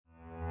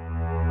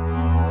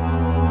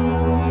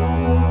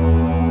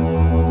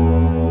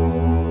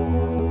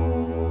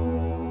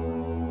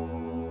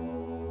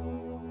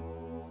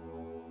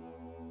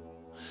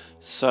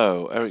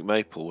So, Eric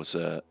Mapl was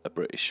a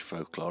British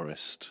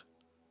folklorist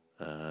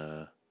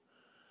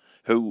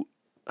who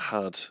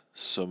had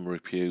some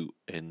repute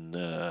in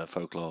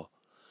folklore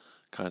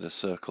kind of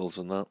circles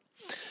and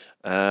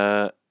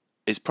that.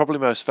 Is probably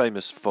most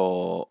famous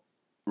for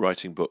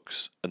writing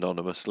books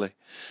anonymously.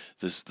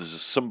 There's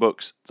some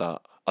books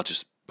that I'll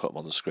just put them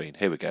on the screen.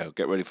 Here we go.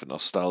 Get ready for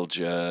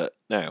nostalgia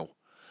now.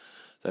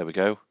 There we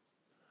go.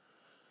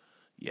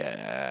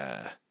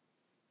 Yeah.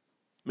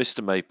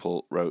 Mr.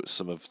 Mapl wrote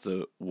some of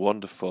the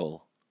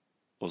wonderful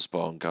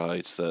Usborne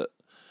guides that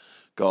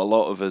got a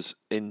lot of us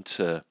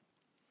into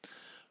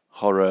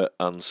horror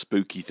and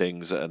spooky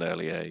things at an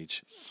early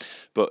age.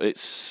 But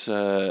it's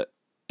 3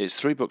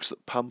 books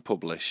that Pam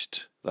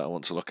published that I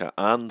want to look at,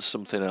 and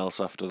something else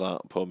after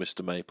that. Poor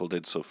Mr. Mapl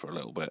did suffer a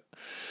little bit.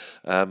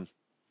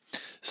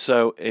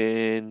 So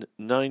in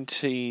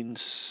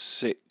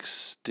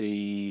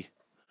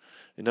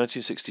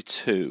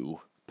 1962,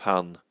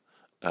 Pan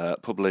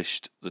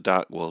published The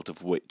Dark World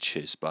of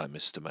Witches by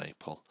Mr.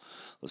 Mapl.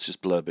 Let's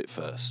just blurb it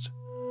first.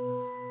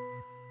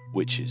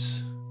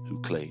 Witches who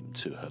claim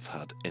to have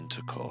had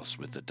intercourse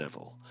with the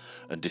devil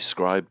and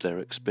described their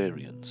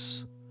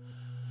experience.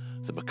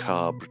 The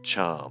macabre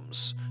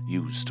charms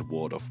used to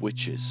ward off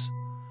witches.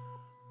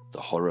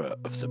 The horror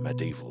of the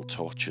medieval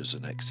tortures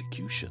and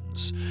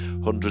executions.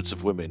 Hundreds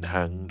of women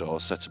hanged or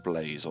set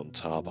ablaze on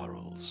tar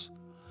barrels.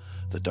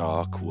 The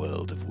Dark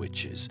World of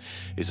Witches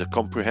is a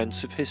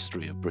comprehensive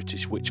history of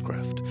British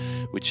witchcraft,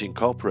 which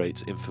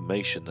incorporates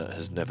information that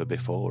has never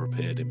before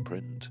appeared in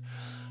print,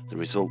 the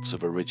results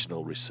of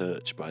original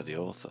research by the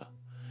author.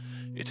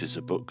 It is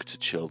a book to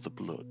chill the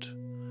blood.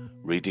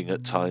 Reading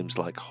at times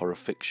like horror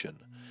fiction,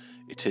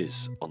 it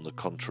is, on the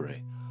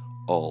contrary,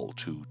 all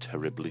too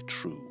terribly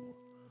true.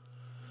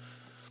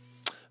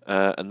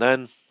 And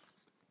then,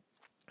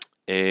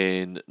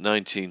 in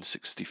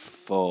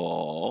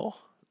 1964...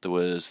 there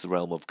was The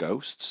Realm of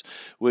Ghosts,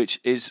 which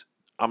is,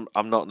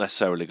 I'm not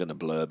necessarily going to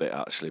blurb it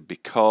actually,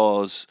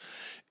 because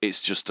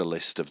it's just a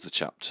list of the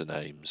chapter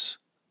names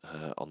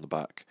on the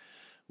back,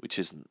 which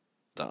isn't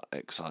that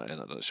exciting.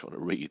 I don't just want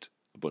to read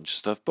a bunch of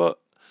stuff, but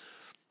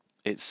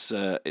it's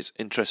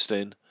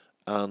interesting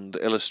and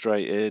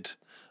illustrated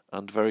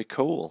and very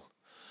cool.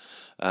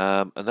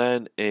 And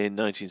then in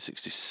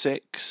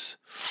 1966,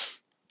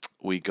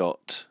 we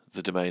got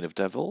The Domain of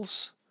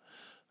Devils.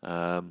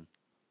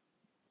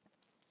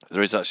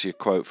 There is actually a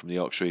quote from the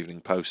Yorkshire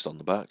Evening Post on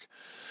the back.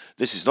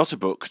 "This is not a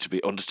book to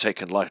be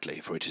undertaken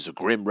lightly, for it is a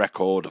grim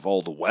record of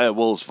all the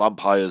werewolves,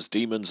 vampires,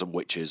 demons and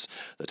witches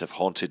that have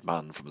haunted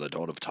man from the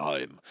dawn of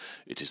time.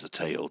 It is a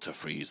tale to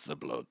freeze the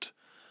blood,"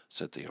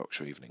 said the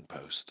Yorkshire Evening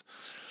Post.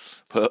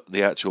 But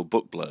the actual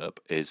book blurb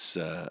is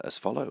as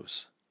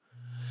follows.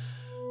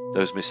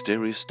 "Those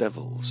mysterious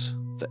devils,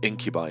 the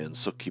incubi and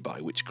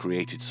succubi which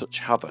created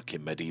such havoc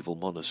in medieval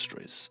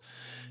monasteries,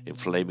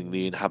 inflaming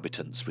the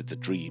inhabitants with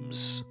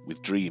dreams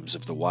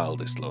of the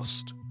wildest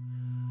lust.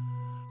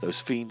 Those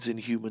fiends in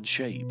human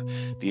shape,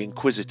 the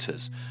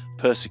inquisitors,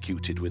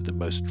 persecuted with the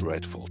most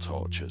dreadful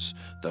tortures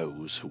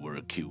those who were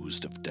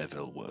accused of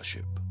devil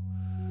worship.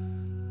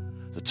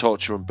 The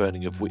torture and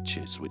burning of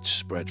witches which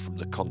spread from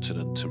the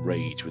continent to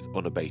rage with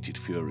unabated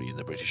fury in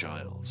the British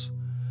Isles.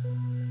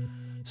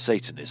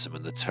 Satanism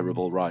and the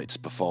terrible rites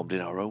performed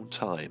in our own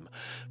time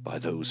by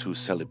those who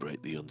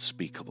celebrate the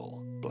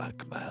unspeakable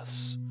Black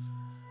Mass.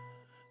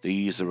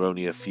 These are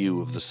only a few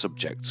of the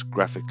subjects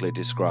graphically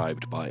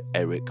described by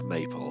Eric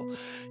Mapl,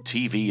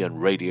 TV and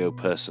radio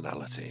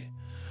personality,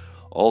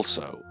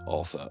 also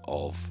author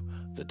of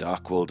The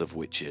Dark World of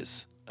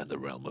Witches and The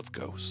Realm of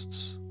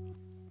Ghosts."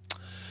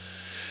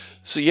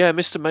 So yeah,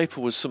 Mr.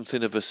 Mapl was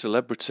something of a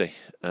celebrity,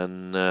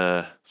 and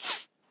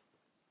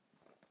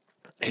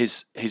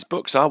his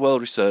books are well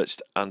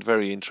researched and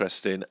very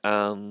interesting,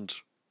 and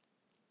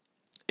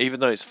even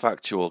though it's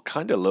factual,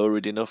 kind of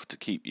lurid enough to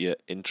keep your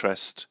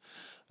interest.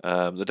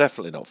 They're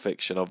definitely not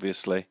fiction,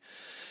 obviously.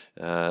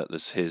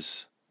 There's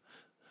his.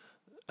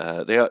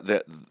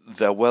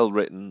 They're well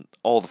written.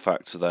 All the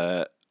facts are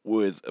there,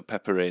 with a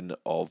pepper in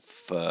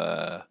of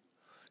kind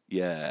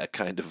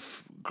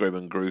of grim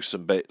and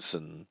gruesome bits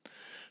and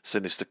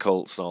sinister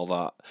cults and all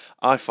that.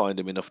 I find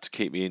him enough to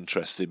keep me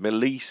interested. My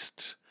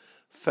least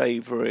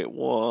favourite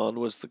one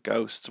was the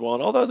Ghosts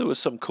one, although there was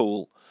some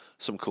cool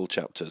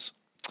chapters.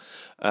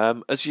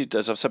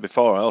 As I've said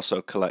before, I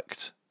also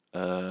collect,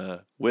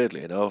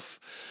 weirdly enough,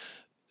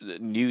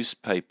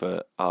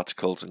 newspaper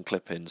articles and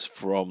clippings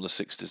from the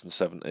 60s and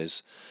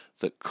 70s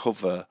that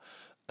cover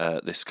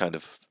this kind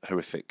of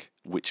horrific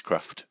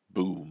witchcraft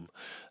boom,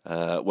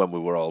 when we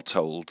were all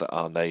told that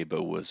our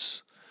neighbour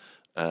was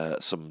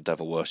some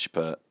devil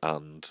worshipper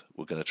and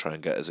were going to try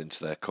and get us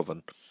into their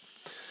coven.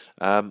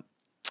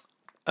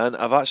 And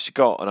I've actually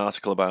got an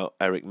article about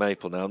Eric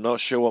Mapl now. I'm not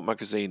sure what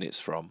magazine it's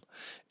from.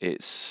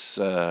 It's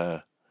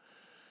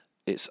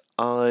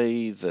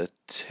either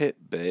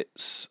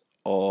Titbits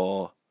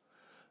or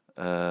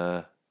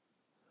I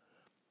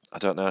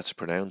don't know how to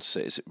pronounce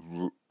it. Is it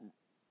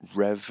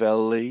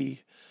Reviel?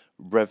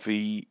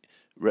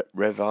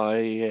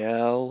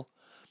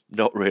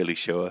 Not really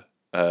sure.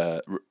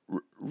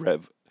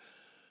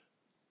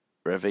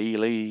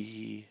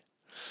 Reveille.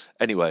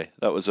 Anyway,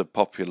 that was a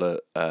popular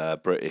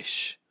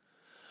British,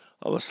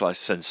 almost like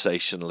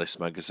sensationalist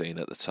magazine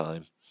at the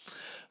time.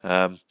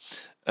 And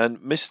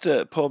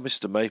poor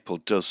Mr.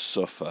 Mapl does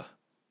suffer.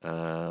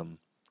 The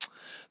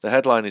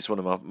headline is one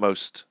of my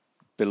most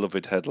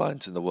beloved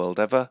headlines in the world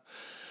ever.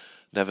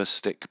 Never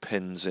stick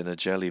pins in a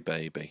jelly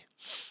baby.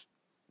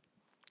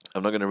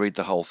 I'm not going to read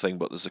the whole thing,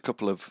 but there's a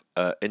couple of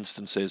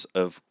instances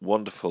of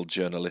wonderful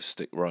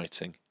journalistic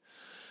writing.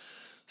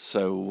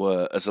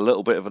 So as a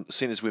little bit of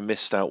seeing as we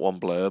missed out one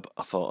blurb,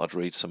 I thought I'd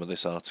read some of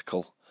this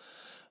article,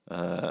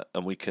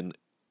 and we can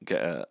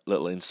get a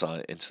little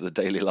insight into the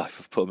daily life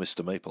of poor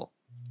Mr. Mapl.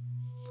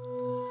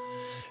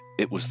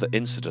 It was the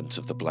incident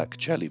of the black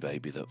jelly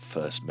baby that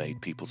first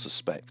made people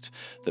suspect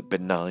that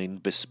benign,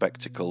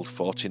 bespectacled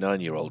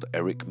 49-year-old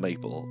Eric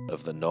Mapl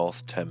of the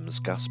North Thames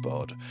Gas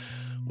Board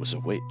was a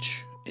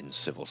witch in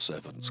civil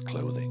servant's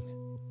clothing.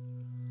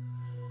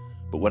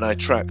 But when I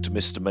tracked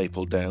Mr.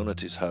 Mapl down at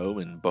his home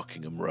in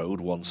Buckingham Road,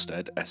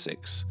 Wanstead,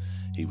 Essex,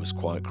 he was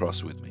quite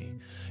cross with me.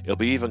 He'll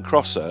be even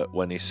crosser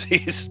when he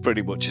sees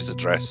pretty much his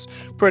address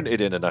printed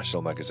in a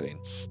national magazine.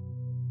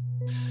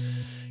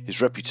 His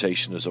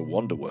reputation as a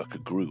wonder worker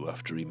grew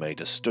after he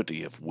made a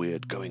study of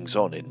weird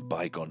goings-on in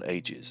bygone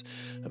ages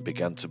and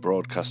began to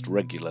broadcast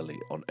regularly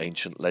on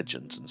ancient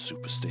legends and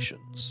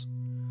superstitions.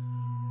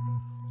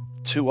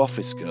 2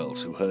 office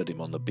girls who heard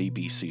him on the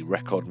BBC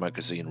record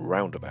magazine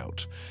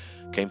Roundabout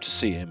came to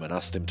see him and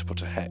asked him to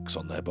put a hex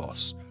on their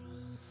boss.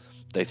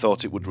 They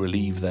thought it would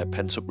relieve their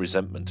pent-up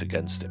resentment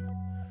against him.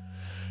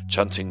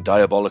 Chanting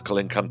diabolical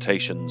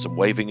incantations and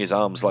waving his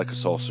arms like a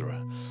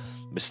sorcerer,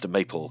 Mr.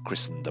 Mapl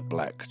christened a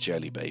black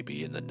jelly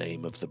baby in the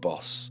name of the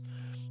boss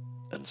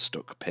and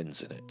stuck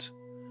pins in it.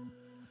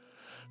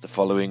 The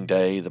following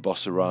day the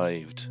boss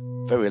arrived,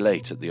 very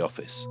late at the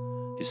office.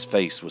 His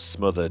face was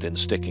smothered in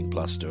sticking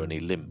plaster and he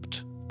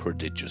limped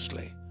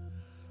prodigiously.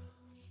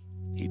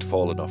 He'd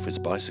fallen off his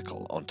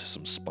bicycle onto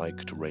some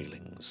spiked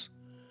railings.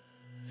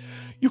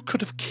 "You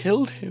could have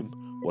killed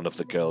him," one of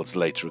the girls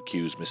later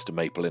accused Mr.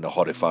 Mapl in a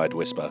horrified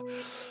whisper.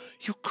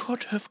 "You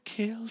could have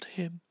killed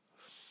him."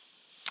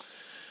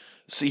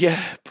 So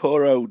yeah,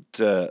 poor old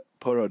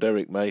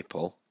Eric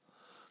Mapl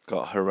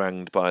got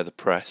harangued by the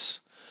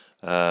press.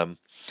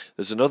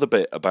 There's another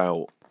bit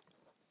about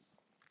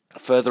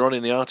further on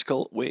in the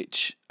article,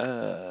 which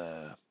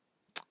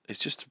it's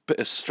just a bit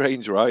of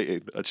strange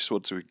writing. I just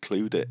want to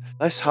include it.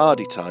 Less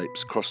hardy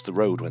types crossed the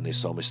road when they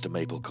saw Mr.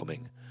 Mapl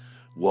coming.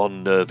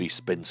 One nervy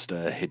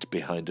spinster hid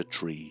behind a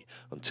tree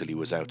until he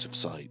was out of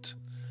sight.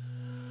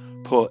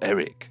 Poor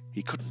Eric,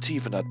 he couldn't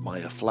even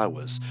admire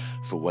flowers,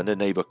 for when a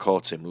neighbour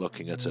caught him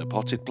looking at a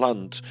potted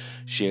plant,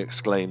 she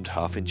exclaimed,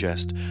 half in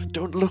jest,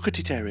 "Don't look at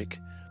it, Eric.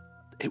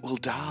 It will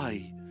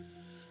die."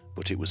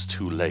 But it was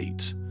too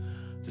late.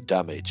 The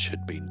damage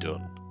had been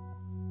done.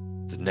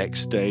 The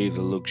next day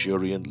the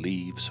luxuriant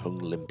leaves hung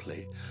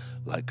limply,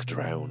 like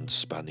drowned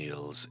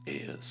spaniels'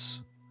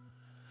 ears.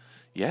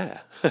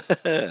 Yeah,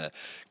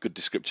 good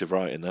descriptive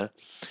writing there.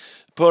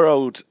 Poor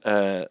old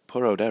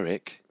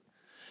Eric.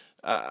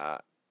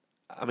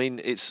 I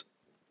mean, it's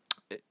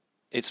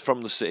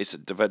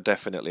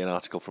definitely an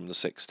article from the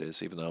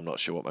 60s, even though I'm not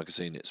sure what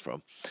magazine it's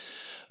from.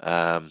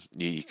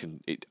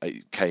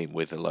 It came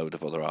with a load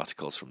of other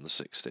articles from the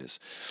 60s,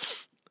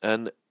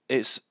 and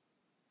it's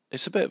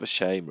a bit of a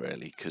shame,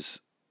 really, because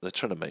they're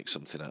trying to make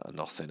something out of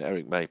nothing.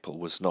 Eric Mapl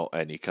was not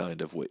any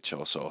kind of witch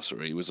or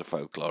sorcerer. He was a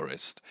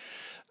folklorist,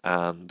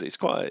 and it's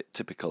quite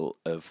typical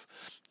of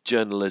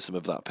journalism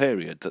of that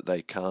period that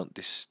they can't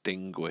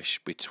distinguish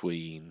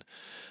between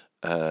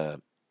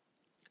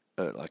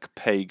like a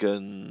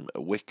pagan,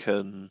 a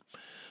Wiccan,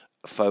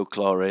 a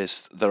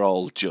folklorist. They're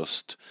all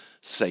just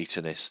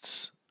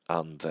Satanists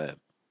and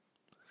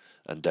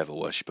devil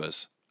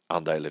worshippers,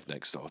 and they live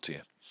next door to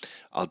you.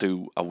 I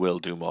will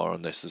do more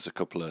on this. There's a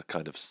couple of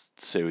kind of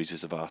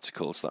series of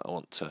articles that I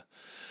want to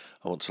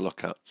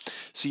look at.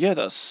 So yeah,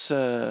 that's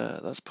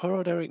poor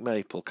old Eric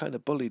Mapl, kind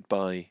of bullied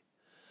by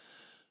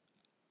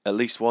at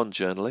least one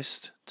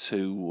journalist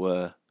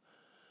to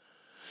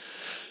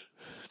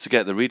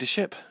get the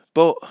readership,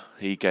 but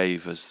he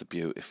gave us the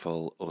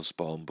beautiful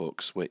Usborne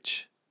books,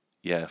 which,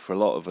 yeah, for a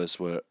lot of us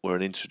were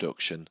an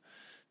introduction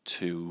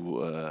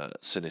to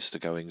sinister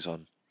goings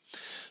on.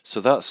 So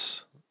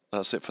that's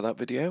it for that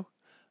video.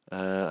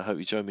 I hope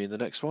you join me in the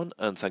next one,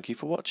 and thank you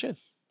for watching.